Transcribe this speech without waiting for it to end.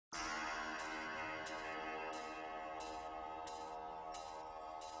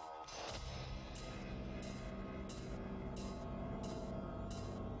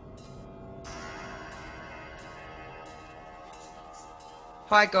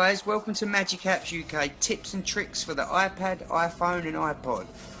Hi guys, welcome to Magic Apps UK, tips and tricks for the iPad, iPhone and iPod.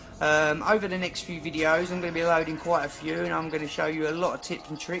 Over the next few videos I'm going to be loading quite a few, and I'm going to show you a lot of tips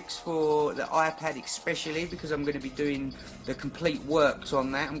and tricks for the iPad especially, because I'm going to be doing the complete works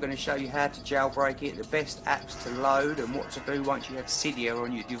on that. I'm going to show you how to jailbreak it, the best apps to load and what to do once you have Cydia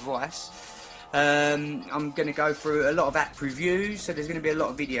on your device. I'm going to go through a lot of app reviews, so there's going to be a lot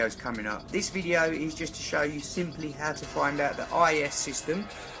of videos coming up. This video is just to show you simply how to find out the iOS system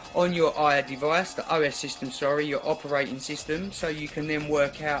on your device, the OS system, sorry, your operating system, so you can then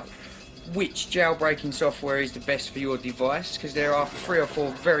work out which jailbreaking software is the best for your device, because there are 3 or 4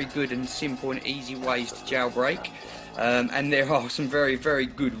 very good and simple and easy ways to jailbreak. And there are some very, very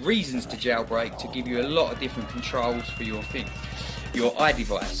good reasons to jailbreak to give you a lot of different controls for your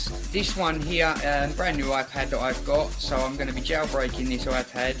iDevice. This one here, brand new iPad that I've got, so I'm going to be jailbreaking this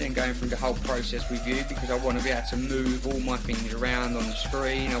iPad and going through the whole process with you, because I want to be able to move all my things around on the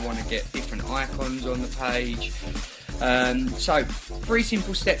screen. I want to get different icons on the page. So 3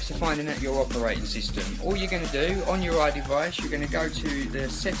 simple steps to finding out your operating system. All you're going to do on your iDevice, you're going to go to the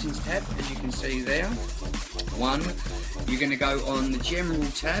settings tab, as you can see there. You're going to go on the general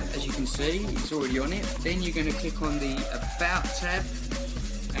tab, as you can see, it's already on it. Then you're going to click on the about tab,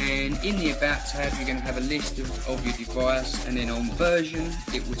 and in the about tab you're going to have a list of your device, and then on version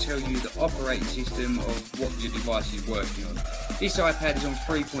it will tell you the operating system of what your device is working on. This iPad is on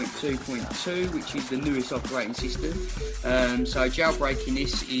 3.2.2, which is the newest operating system, so jailbreaking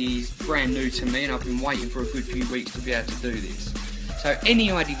this is brand new to me, and I've been waiting for a good few weeks to be able to do this. So any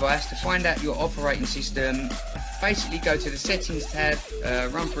iDevice, to find out your operating system, basically go to the settings tab,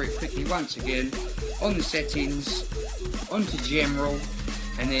 run through it quickly once again, on the settings, onto general,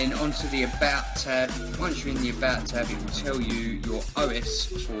 and then onto the about tab. Once you're in the about tab, it will tell you your OS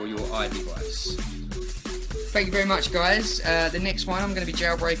for your iDevice. Thank you very much guys. The next one I'm going to be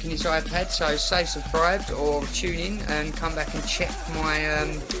jailbreaking this iPad, so stay subscribed or tune in and come back and check my,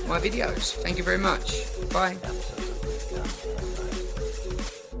 my videos. Thank you very much. Bye.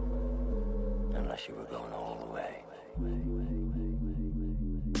 Unless you were going all the way.